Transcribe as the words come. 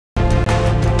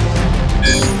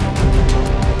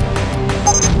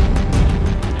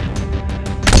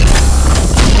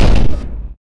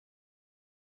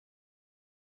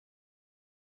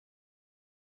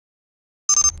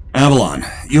Avalon,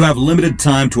 you have limited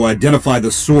time to identify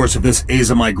the source of this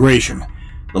Aza migration.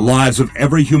 The lives of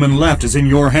every human left is in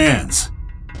your hands.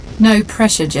 No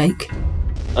pressure, Jake.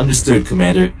 Understood,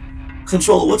 Commander.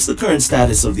 Controller, what's the current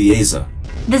status of the Aza?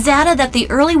 The Zata that the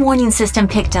early warning system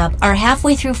picked up are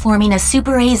halfway through forming a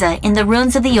super Aza in the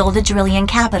ruins of the old Adrillian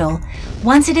capital.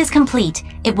 Once it is complete,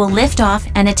 it will lift off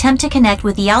and attempt to connect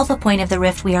with the alpha point of the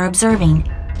rift we are observing.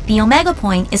 The Omega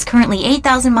point is currently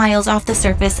 8,000 miles off the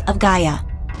surface of Gaia.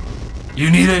 You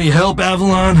need any help,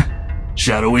 Avalon?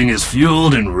 Shadowwing is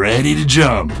fueled and ready to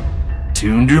jump.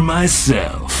 Tuned her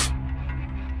myself.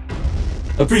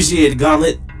 Appreciate it,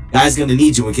 Gauntlet. Guy's gonna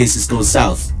need you in case this goes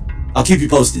south. I'll keep you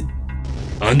posted.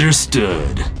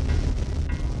 Understood.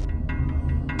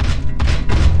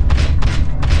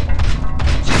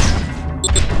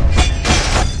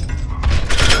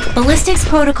 Ballistics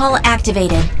protocol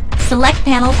activated. Select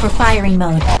panel for firing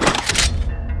mode.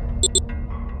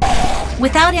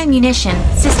 Without ammunition,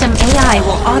 system AI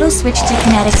will auto-switch to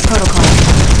kinetics protocol.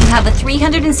 You have a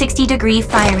 360-degree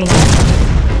firing angle.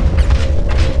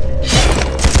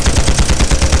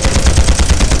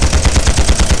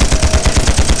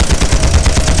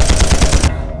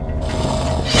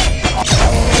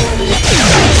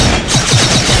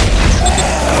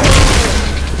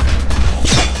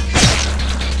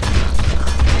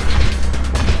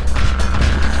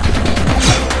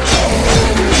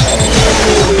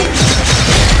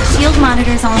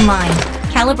 Monitors online.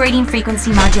 Calibrating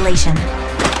frequency modulation.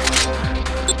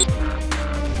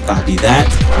 Copy that,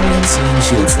 and seeing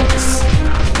shield status.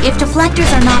 If deflectors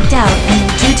are knocked out and you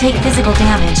do take physical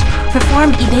damage,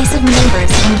 perform evasive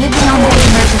maneuvers and give the onboard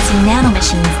emergency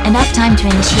nanomachines enough time to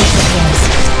initiate repairs.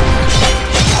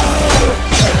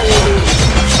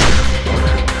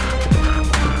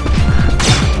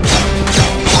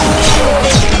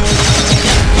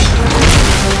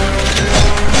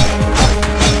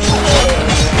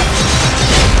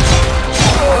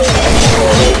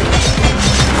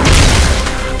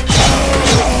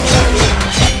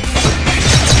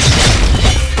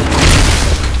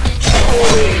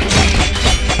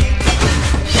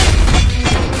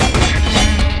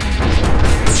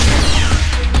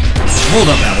 Hold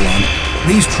up, Avalon.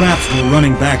 These traps were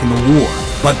running back in the war,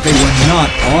 but they were not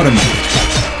automated.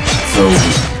 So,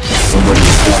 somebody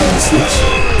was flipping the switch?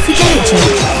 Forget it,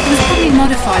 Jake. It was probably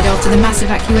modified after the mass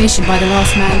evacuation by the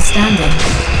last man standing.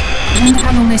 I wonder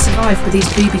how long they survived with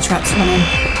these booby traps running.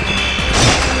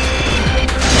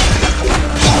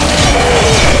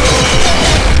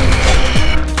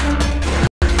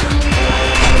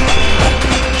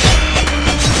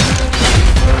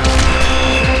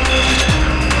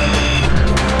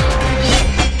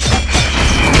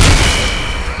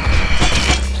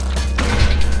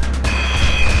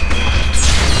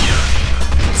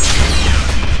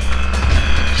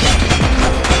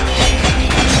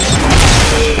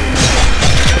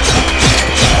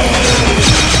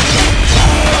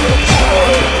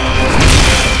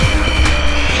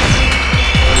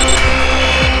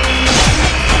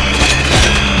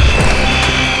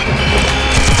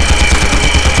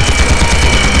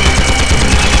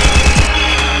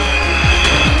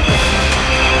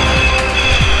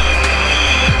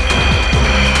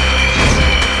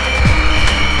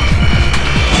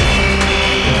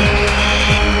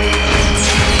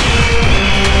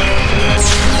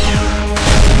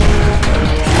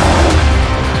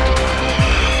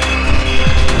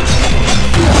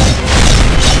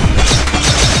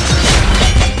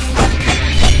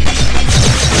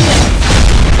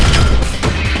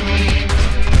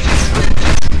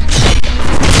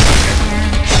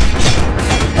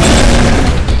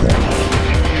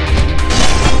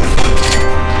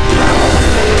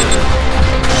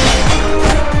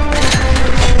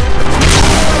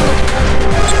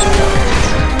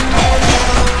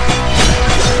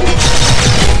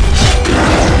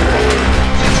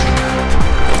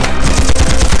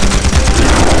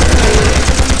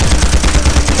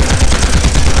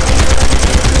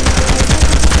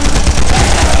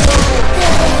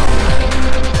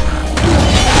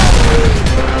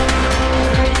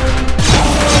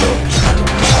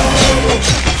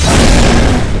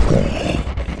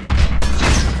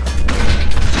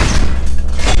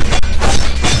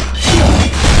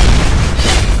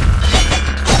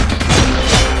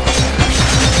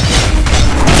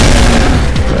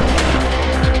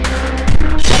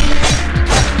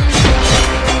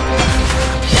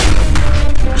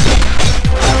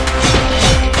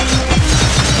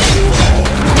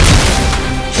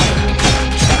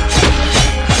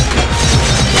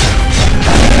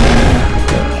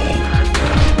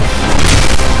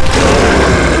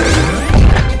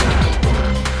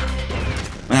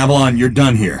 Avalon, you're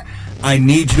done here. I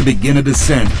need you to begin a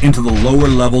descent into the lower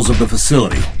levels of the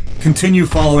facility. Continue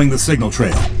following the signal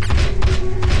trail.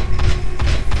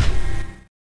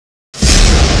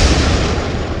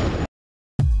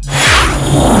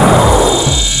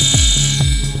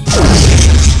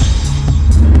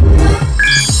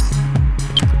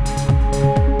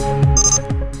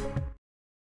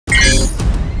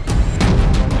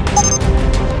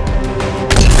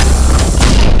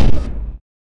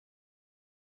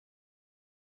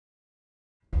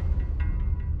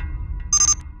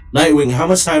 Nightwing, how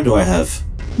much time do I have?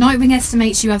 Nightwing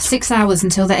estimates you have 6 hours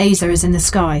until the Aza is in the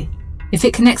sky. If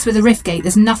it connects with the rift gate,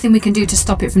 there's nothing we can do to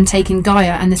stop it from taking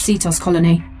Gaia and the Cetos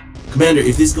colony. Commander,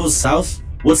 if this goes south,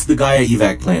 what's the Gaia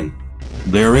evac plan?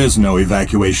 There is no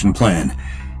evacuation plan.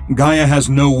 Gaia has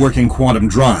no working quantum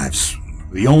drives.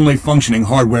 The only functioning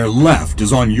hardware left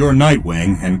is on your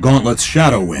Nightwing and Gauntlet's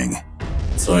Shadow Wing.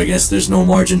 So I guess there's no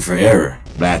margin for error.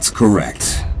 That's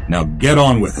correct. Now get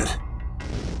on with it.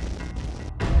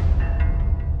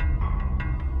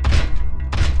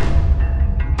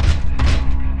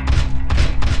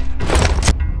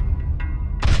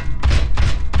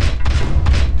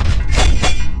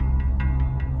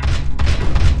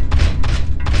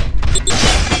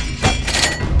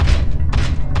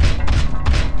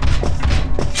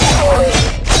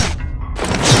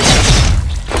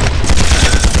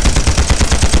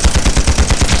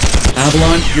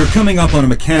 Avalon, you're coming up on a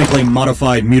mechanically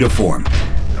modified mutaform.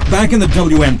 Back in the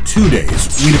WM2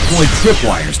 days, we deployed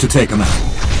tripwires to take them out.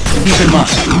 Keep in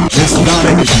mind, this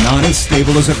Sonic is not as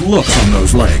stable as it looks on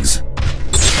those legs.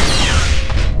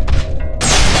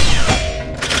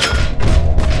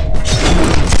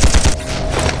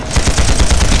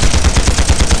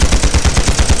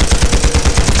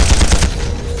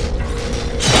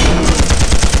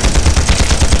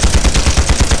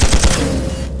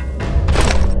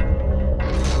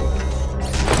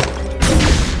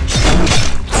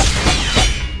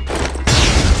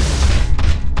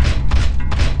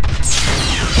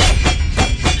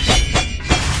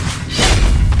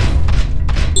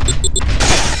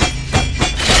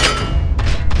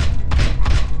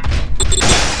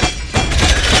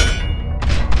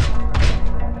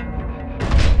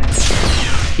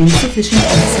 Insufficient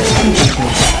access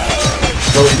privileges.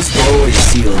 This doorway is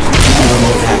sealed.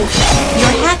 Remote hack.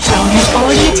 Your hack drone has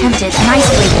already attempted an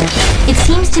isolator. It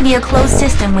seems to be a closed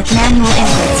system with manual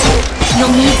inputs.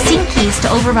 You'll need sync keys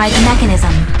to override the mechanism.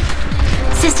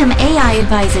 System AI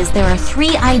advises there are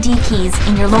 3 ID keys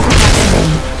in your local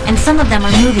proximity, and some of them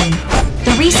are moving.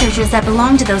 The researchers that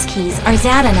belong to those keys are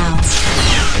Zada now.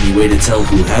 Any way to tell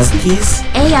who has the keys?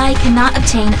 AI cannot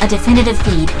obtain a definitive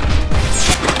feed.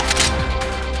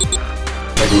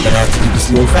 Like we're gonna have to do this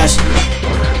the old-fashioned way.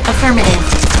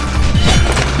 Affirmative.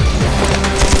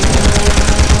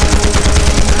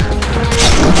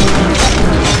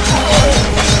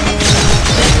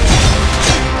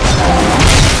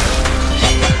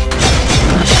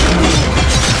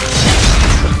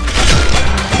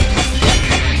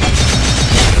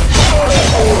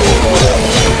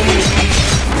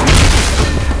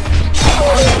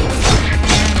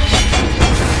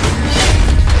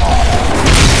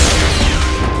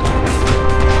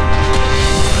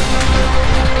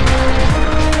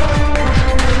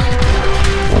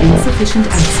 Insufficient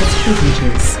access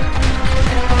privileges.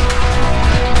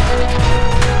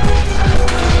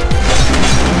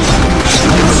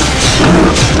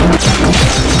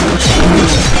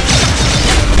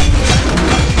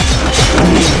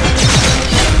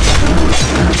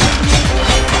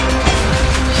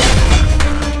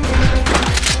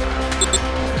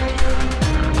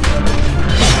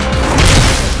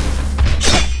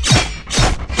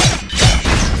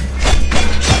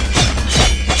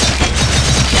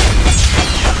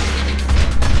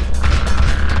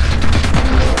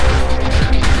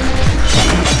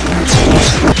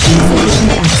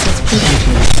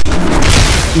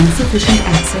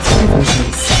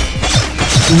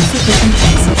 Insufficient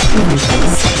access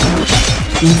privileges.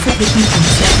 Insufficient access privileges. Insufficient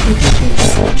access privileges.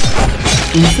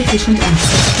 Insufficient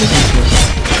access privileges.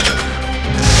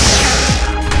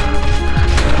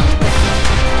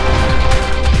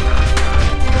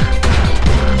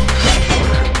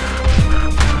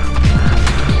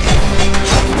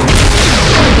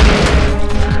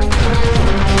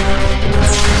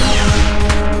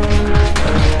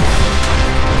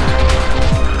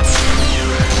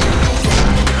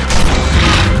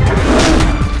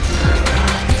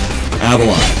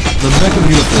 Avalon, the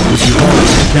mechamutiforms you've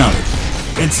already encountered.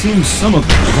 It seems some of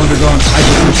them have undergone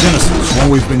hypergenesis while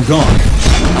we've been gone.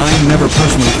 I never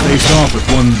personally faced off with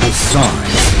one this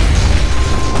size.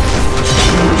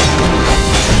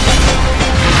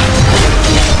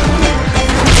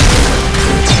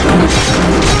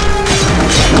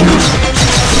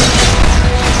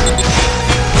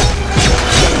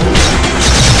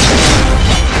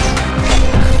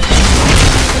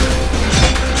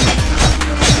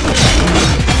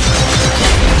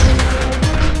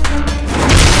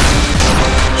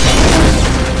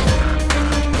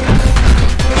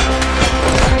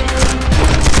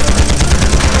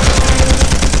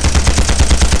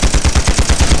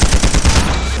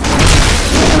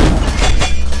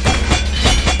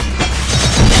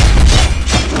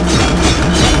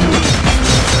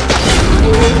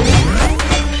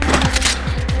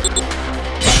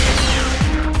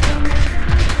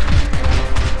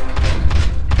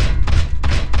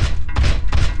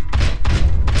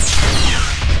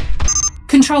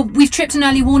 Control, we've tripped an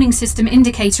early warning system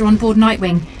indicator on board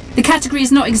Nightwing. The category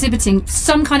is not exhibiting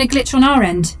some kind of glitch on our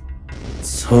end.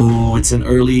 So it's an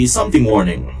early something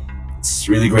warning. It's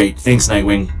really great. Thanks,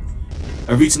 Nightwing.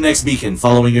 I've reached the next beacon,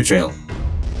 following your trail.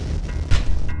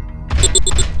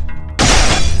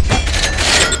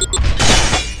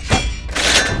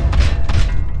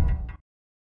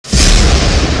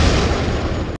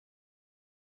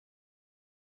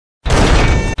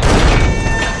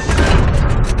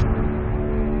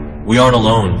 We aren't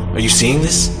alone. Are you seeing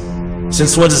this?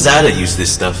 Since when does Zada use this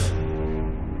stuff?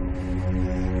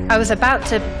 I was about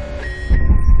to...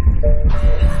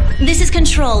 This is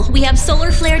Control. We have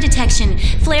solar flare detection.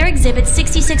 Flare exhibits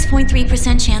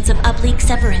 66.3% chance of uplink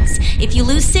severance. If you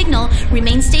lose signal,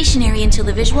 remain stationary until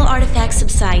the visual artifacts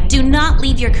subside. Do not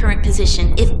leave your current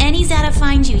position. If any Zada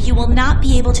finds you, you will not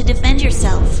be able to defend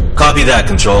yourself. Copy that,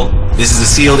 Control. This is a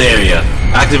sealed area.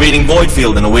 Activating void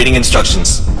field and awaiting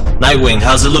instructions. Nightwing,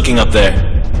 how's it looking up there?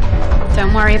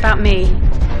 Don't worry about me.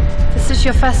 This is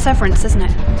your first severance, isn't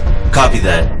it? Copy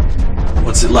that.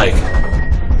 What's it like?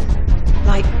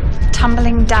 Like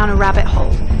tumbling down a rabbit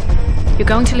hole. You're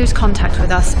going to lose contact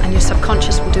with us, and your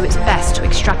subconscious will do its best to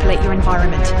extrapolate your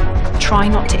environment. Try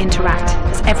not to interact,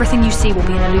 as everything you see will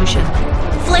be an illusion.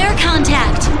 Flare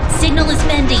contact! Signal is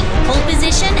bending. Hold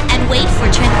position and wait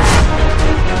for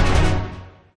transmission.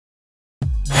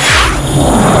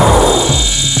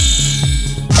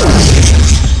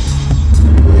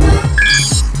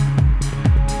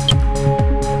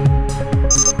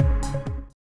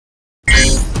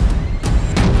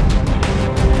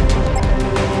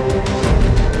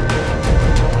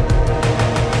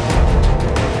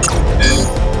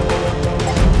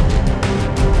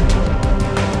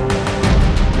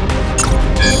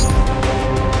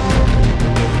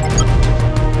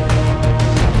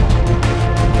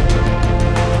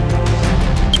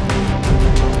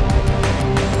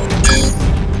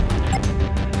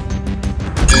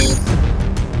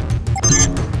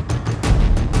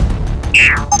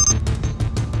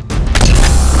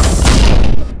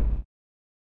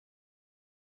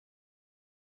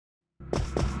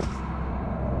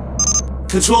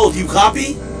 Control, do you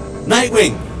copy?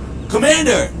 Nightwing!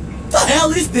 Commander! The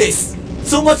hell is this?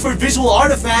 So much for visual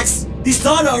artifacts! These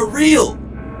Zada are real!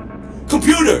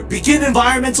 Computer, begin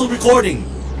environmental recording!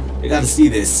 I gotta see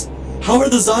this. How are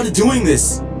the Zada doing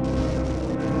this?